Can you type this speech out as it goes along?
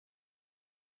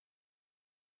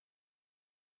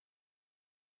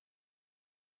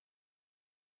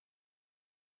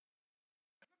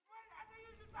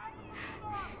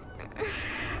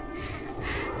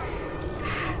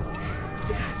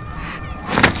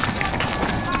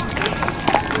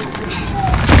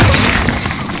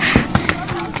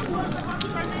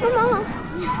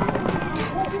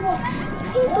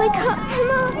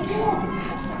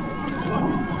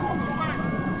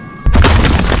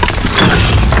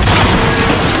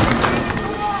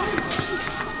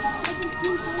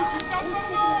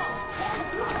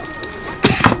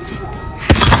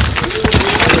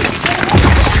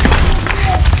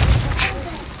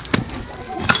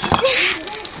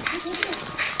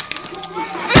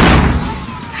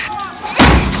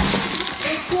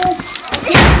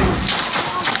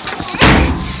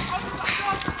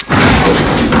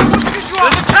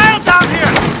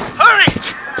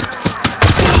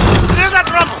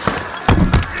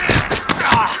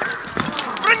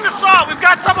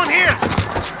someone here!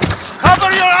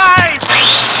 Cover your eyes!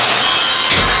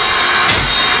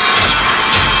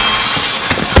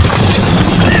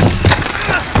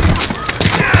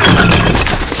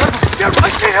 You're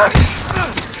right here!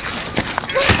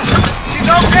 She's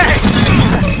okay!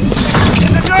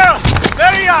 The girl!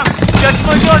 Very young! That's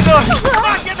my daughter! Come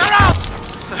on, get her out!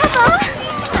 Papa!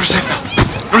 Rosenda!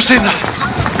 Rosenda!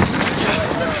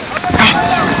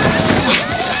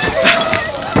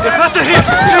 Get Russell here!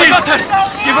 I got her!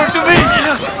 Give her to me!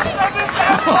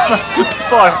 Oh, my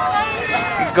sweetheart!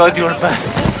 Thank God you're back.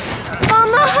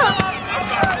 Mama!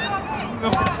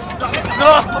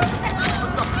 No!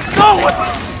 No!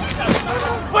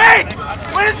 Wait!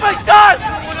 Where is my son?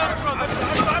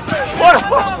 What?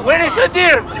 Where is the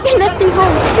deer? We left him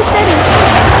home to study.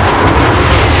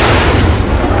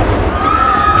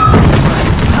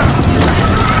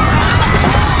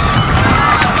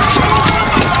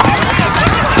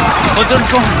 Oh, don't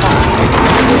go.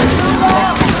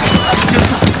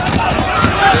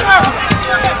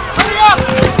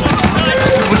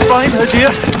 We'll find her,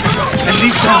 dear, and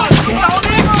leave town, okay?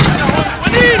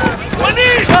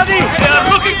 Johnny! They are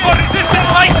looking for resistant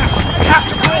fighters! We have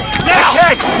to go now!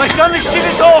 Okay, my son is still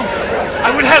at home! I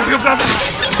will help you, brother!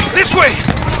 This way!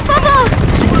 Papa!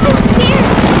 I'm scared!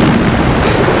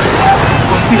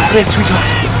 Don't be afraid, sweetheart.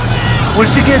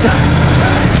 We're together.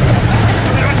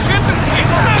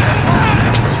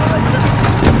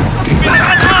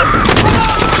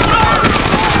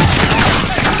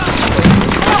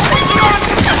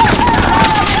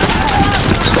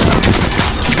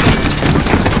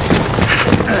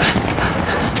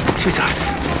 Sweetheart,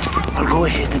 I'll go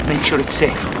ahead and make sure it's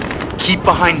safe. Keep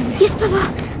behind me. Yes, Papa,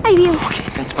 I will. Okay,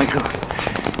 that's my girl.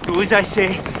 Do as I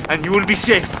say, and you will be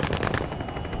safe.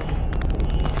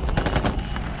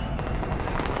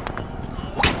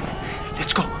 Okay,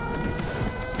 let's go.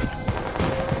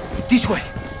 This way.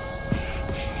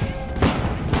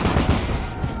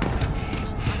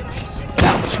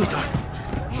 Now, sweetheart.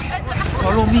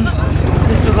 Follow me.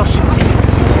 Let the Russian take.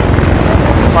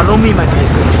 Follow me, my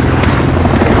baby.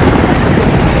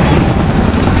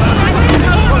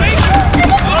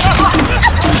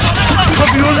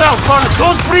 Now, Farah,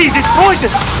 don't freeze, it's poison!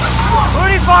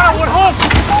 Hurry, Farah, we're home!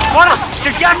 Farah,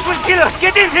 the gas will kill us!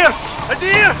 Get in here! A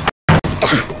deer!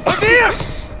 A deer!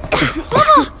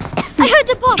 Mama! I heard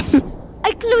the pops!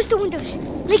 I closed the windows,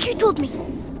 like you told me.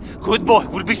 Good boy,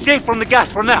 we'll be safe from the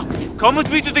gas for now. Come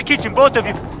with me to the kitchen, both of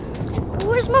you.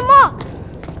 Where's Mama?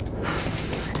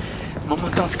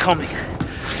 Mama's not coming.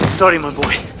 Sorry, my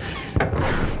boy.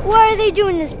 Why are they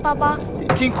doing this, Papa? They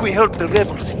think we helped the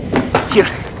rebels. Here,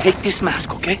 take this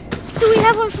mask, okay? Do we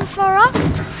have one for Farah?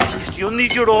 Yes, you'll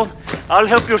need your own. I'll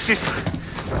help your sister.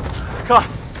 Come.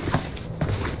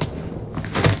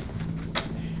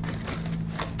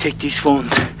 Take these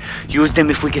phones. Use them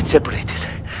if we get separated.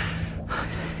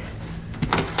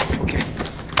 Okay.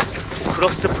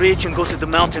 Cross the bridge and go to the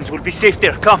mountains. We'll be safe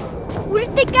there. Come. What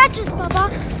if they catch us,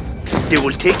 Papa? They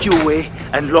will take you away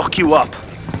and lock you up.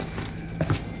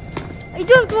 I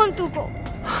don't want to go.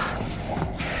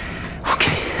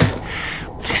 Okay.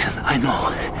 Listen, I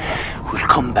know. We'll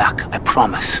come back, I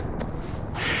promise.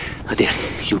 Adair,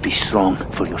 you be strong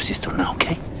for your sister now,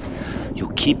 okay? You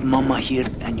keep Mama here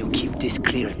and you keep this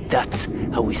clear. That's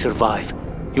how we survive.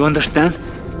 You understand?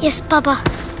 Yes, Papa.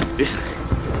 Listen,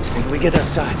 when we get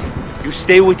outside, you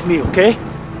stay with me, okay?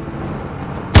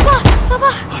 Papa!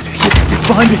 Papa! Get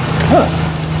behind me!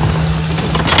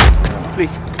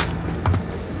 Please.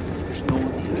 There's no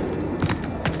one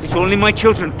here. It's only my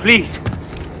children, please.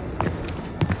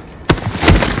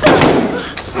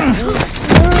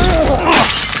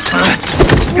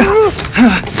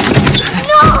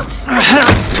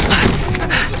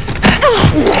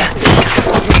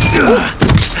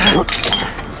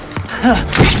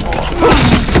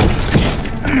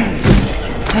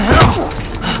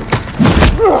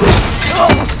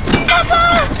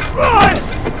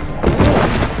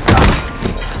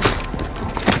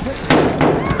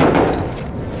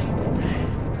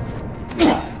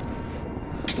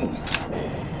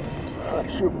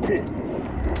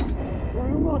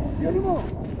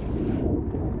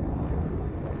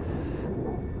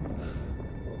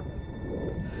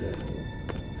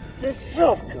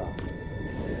 Дешевка!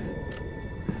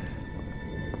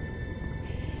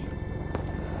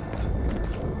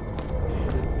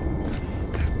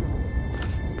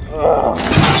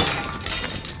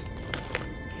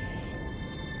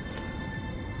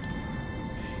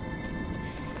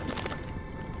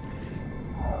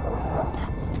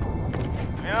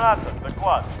 Граната,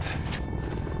 доклад.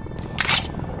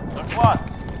 Доклад.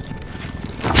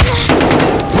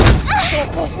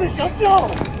 Пошли, костер!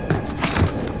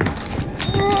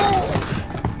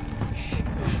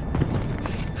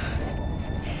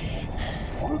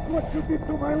 you did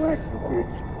to my leg, you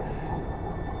bitch?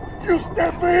 You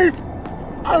stab me?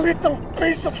 A little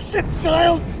piece of shit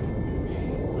child?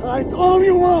 Hide all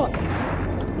you want.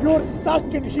 You're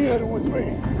stuck in here with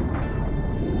me.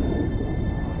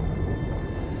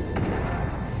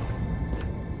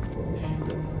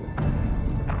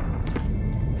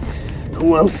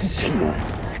 Who else is here?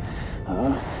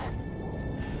 Huh?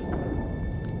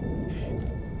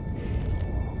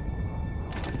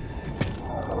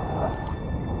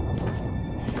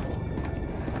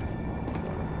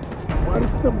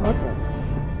 Where's the mother?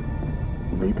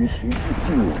 Maybe she's with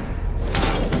you.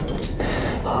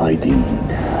 Hiding.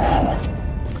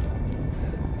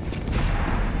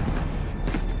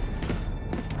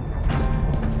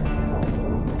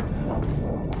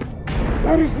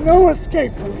 There is no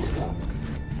escape, Mariska.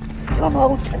 Come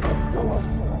out and let's go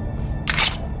outside.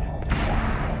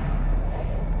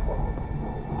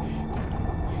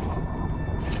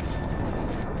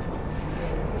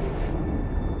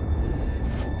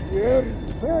 Here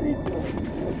is very good.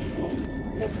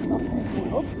 Get something to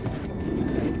help you.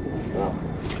 Now,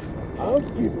 I'll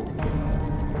give it.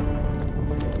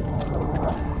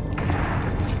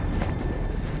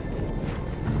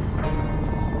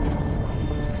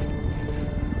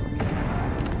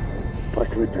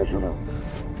 Пошли персонал.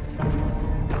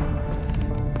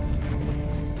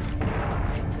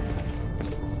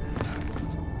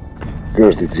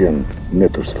 Каждый день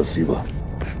нету спасибо.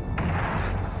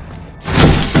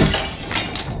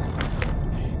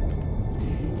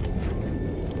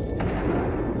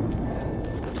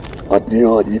 От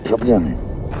нее одни проблемы.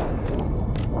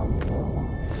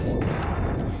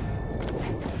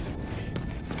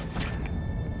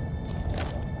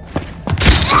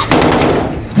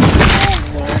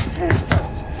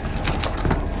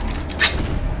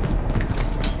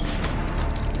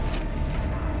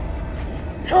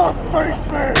 Come face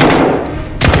me!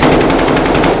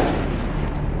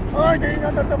 Hiding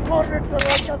under the furniture like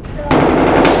a scout.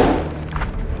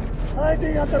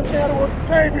 Hiding under there would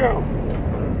save you.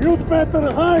 You'd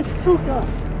better hide, suka.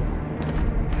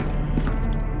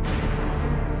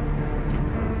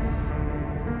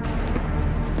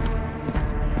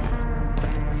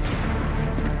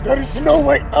 There is no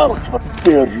way out, but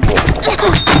there you are.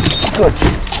 Got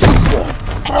you, suka.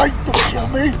 Trying to kill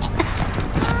me?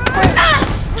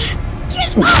 Get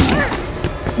over!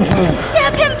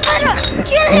 Stab him, Farah!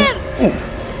 Kill him!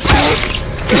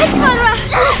 Yes, Farah!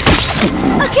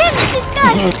 Again, sister!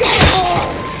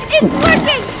 It's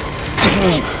working!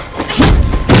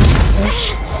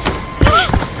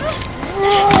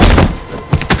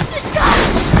 Sister!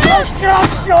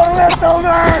 Just your little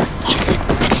nerd!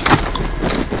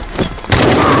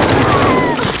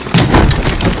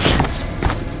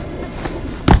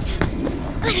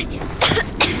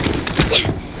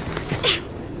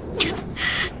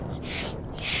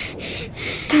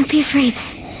 Don't be afraid.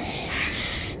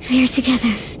 We are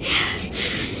together.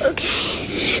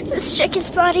 Okay, let's check his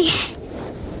body.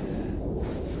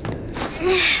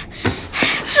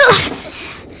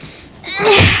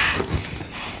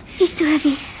 He's too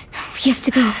heavy. We have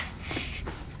to go.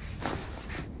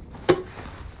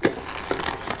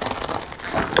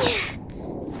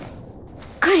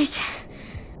 Got it.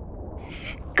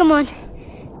 Come on.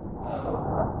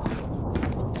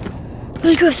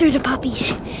 We'll go through the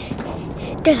poppies.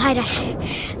 They'll hide us.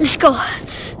 Let's go.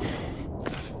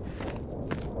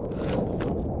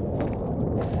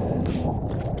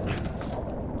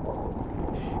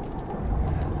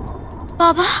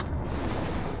 Baba?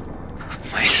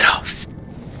 My love.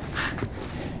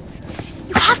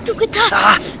 You have to get up.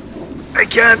 I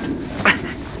can't.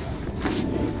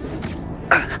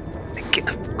 I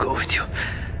can't go with you.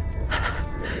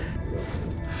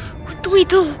 What do we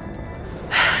do?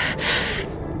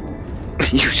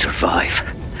 You survive.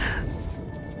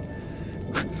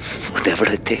 Whatever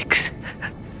it takes.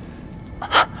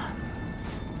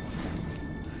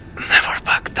 Never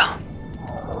back down.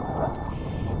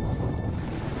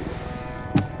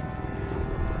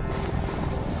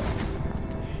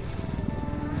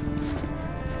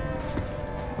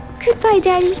 Goodbye,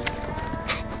 Daddy.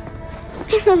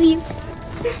 I love you.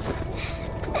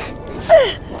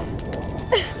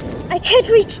 I can't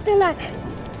reach the ladder.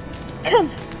 Come,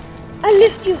 I'll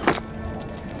lift you.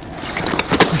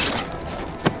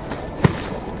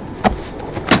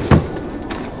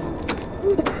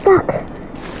 It's stuck.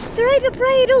 Try to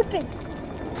pry it open.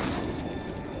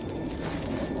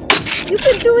 You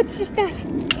can do it, sister.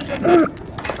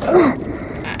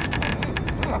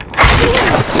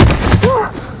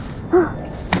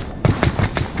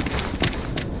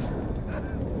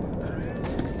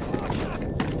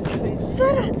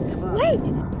 Farah, wait!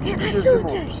 There are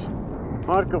soldiers.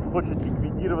 Марков хочет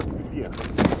ликвидировать всех.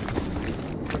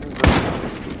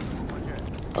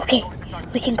 Okay,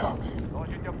 we can go.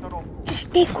 Just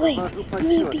stay quiet. You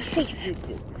need to be safe. You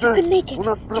can make it. У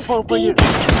нас Just пропал stay боец.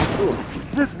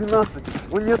 there. G-12,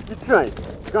 он не отвечает.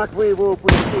 Как вы его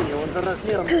упустили? Он за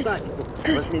размером с тачку.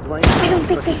 Возьми двоих. Район.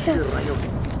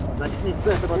 Начни с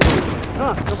этого.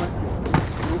 Да, командир.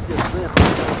 Группе З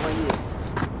пропал боец.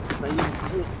 Стоим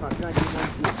здесь, пока не найдем.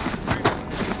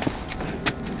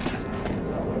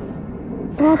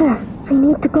 Brother, we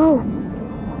need to go.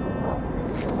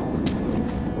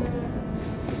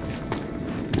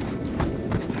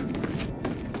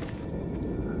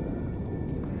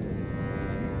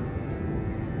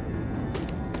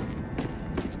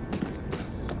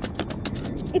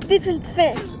 It isn't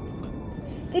fair.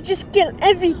 They just kill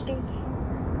everything.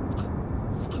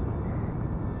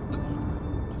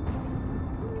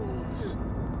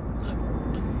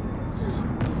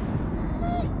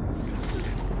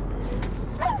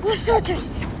 More soldiers!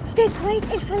 Stay quiet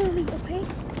and follow me, okay?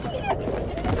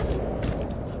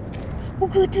 We'll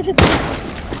go to the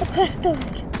back, across the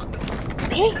road.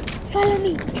 Okay? Follow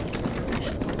me.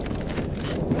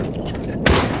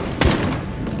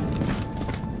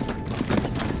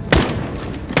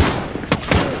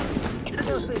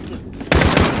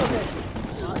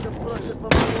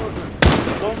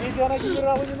 В том виде она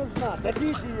генералу не нужна.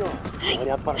 Добейте ее.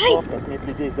 Говорят, парковка снять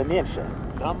людей за меньше.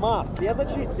 Дома все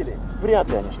зачистили. Вряд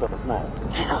ли они что-то знают.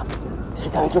 Тихо.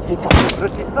 Сюда идет века.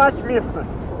 Прочесать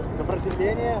местность.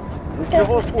 Сопротивление.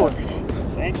 Ничего сложного.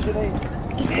 Женщины,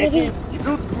 дети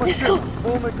идут к машине.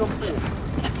 Полный комплект.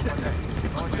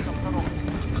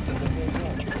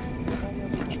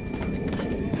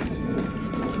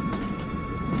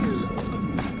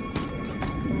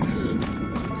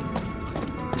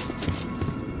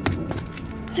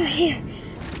 Through here.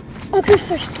 I'll go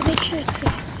first to make sure it's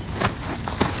safe.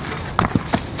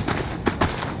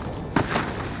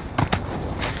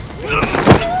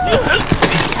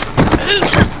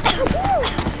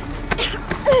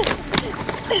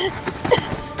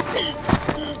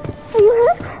 Are you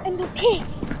hurt? I'm okay.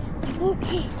 I'm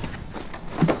okay.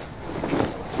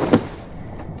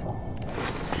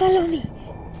 Follow me.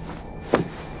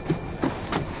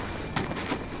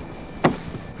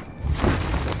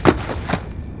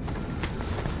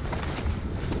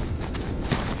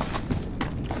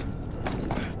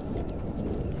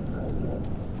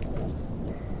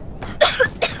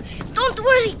 Don't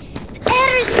worry. The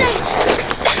air is safe.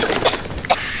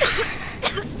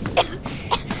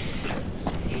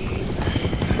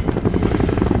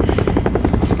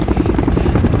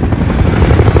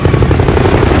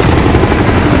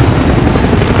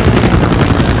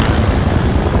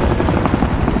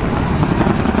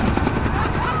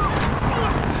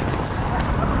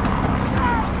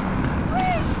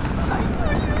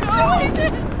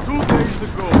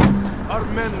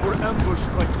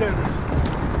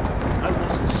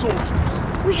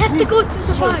 We have to go through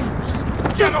the barn.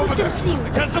 Get over there! See you,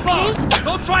 Against the barn! okay?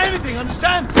 Don't try anything,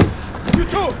 understand? You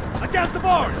too! Against the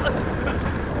barn!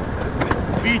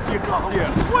 Beat you here!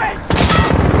 Wait!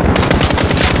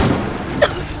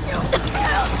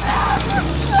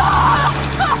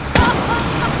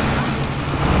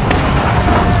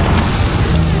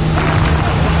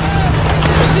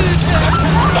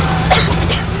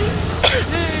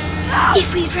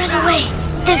 If we run away,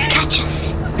 they'll catch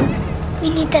us. We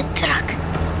need that truck.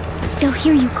 They'll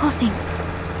hear you coughing.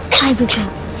 I will go.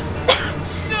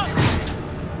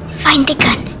 Find the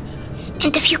gun.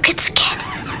 And if you get scared,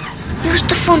 use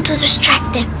the phone to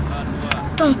distract them.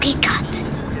 Don't be caught.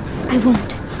 I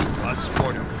won't.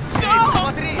 Посмотрим. Эй,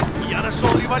 посмотри! Я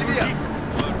нашел револьвер!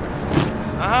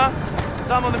 Ага,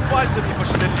 сам он и пальцем не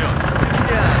пошевельнет.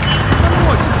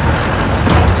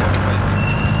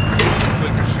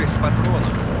 Только 6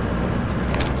 патронов.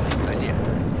 Пистолет.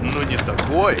 Ну не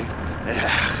такой.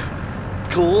 Эх,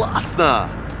 классно!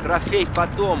 Трофей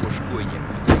потом ушкуйнем.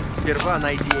 Сперва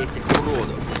найди этих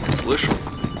уродов. Слышал?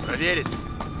 Проверить?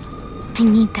 I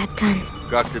need that gun.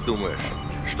 Как ты думаешь,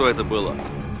 что это было?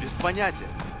 Без понятия.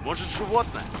 Может,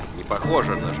 животное? Не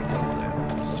похоже на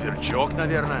животное. Сверчок,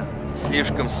 наверное.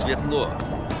 Слишком светло.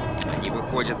 Они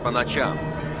выходят по ночам.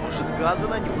 Может, газа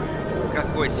нанюхались?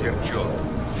 Какой сверчок?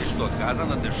 Ты что, газа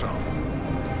надышался?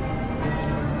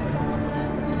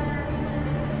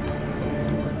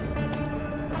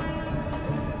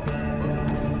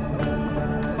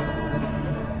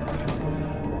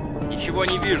 Ничего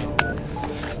не вижу.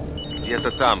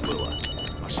 Где-то там было.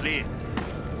 Пошли.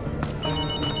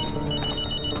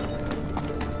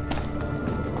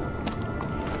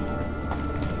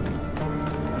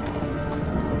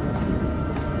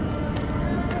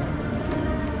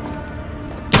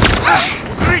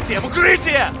 укрытие! В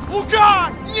укрытие! Лука!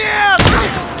 Нет!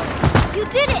 You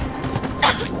did it!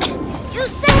 You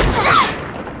saved us!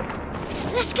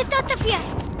 Let's get out of here!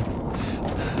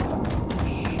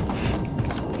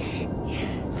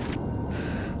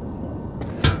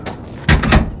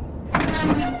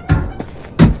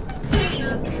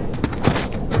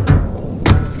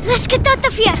 Let's get out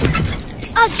of here!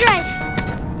 I'll drive!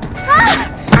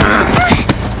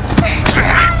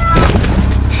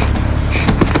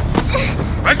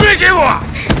 Возьмите его!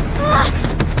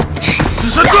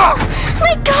 Зажигал!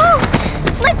 Let go!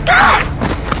 Let go!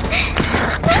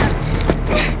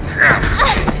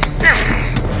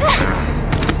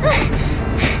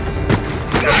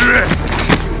 Держи!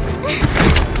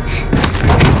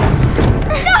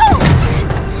 No!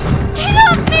 Get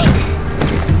off me!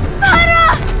 Para!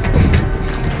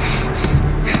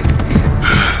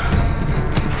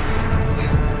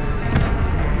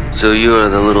 So you are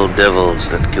the little devils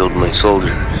that killed my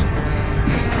soldiers.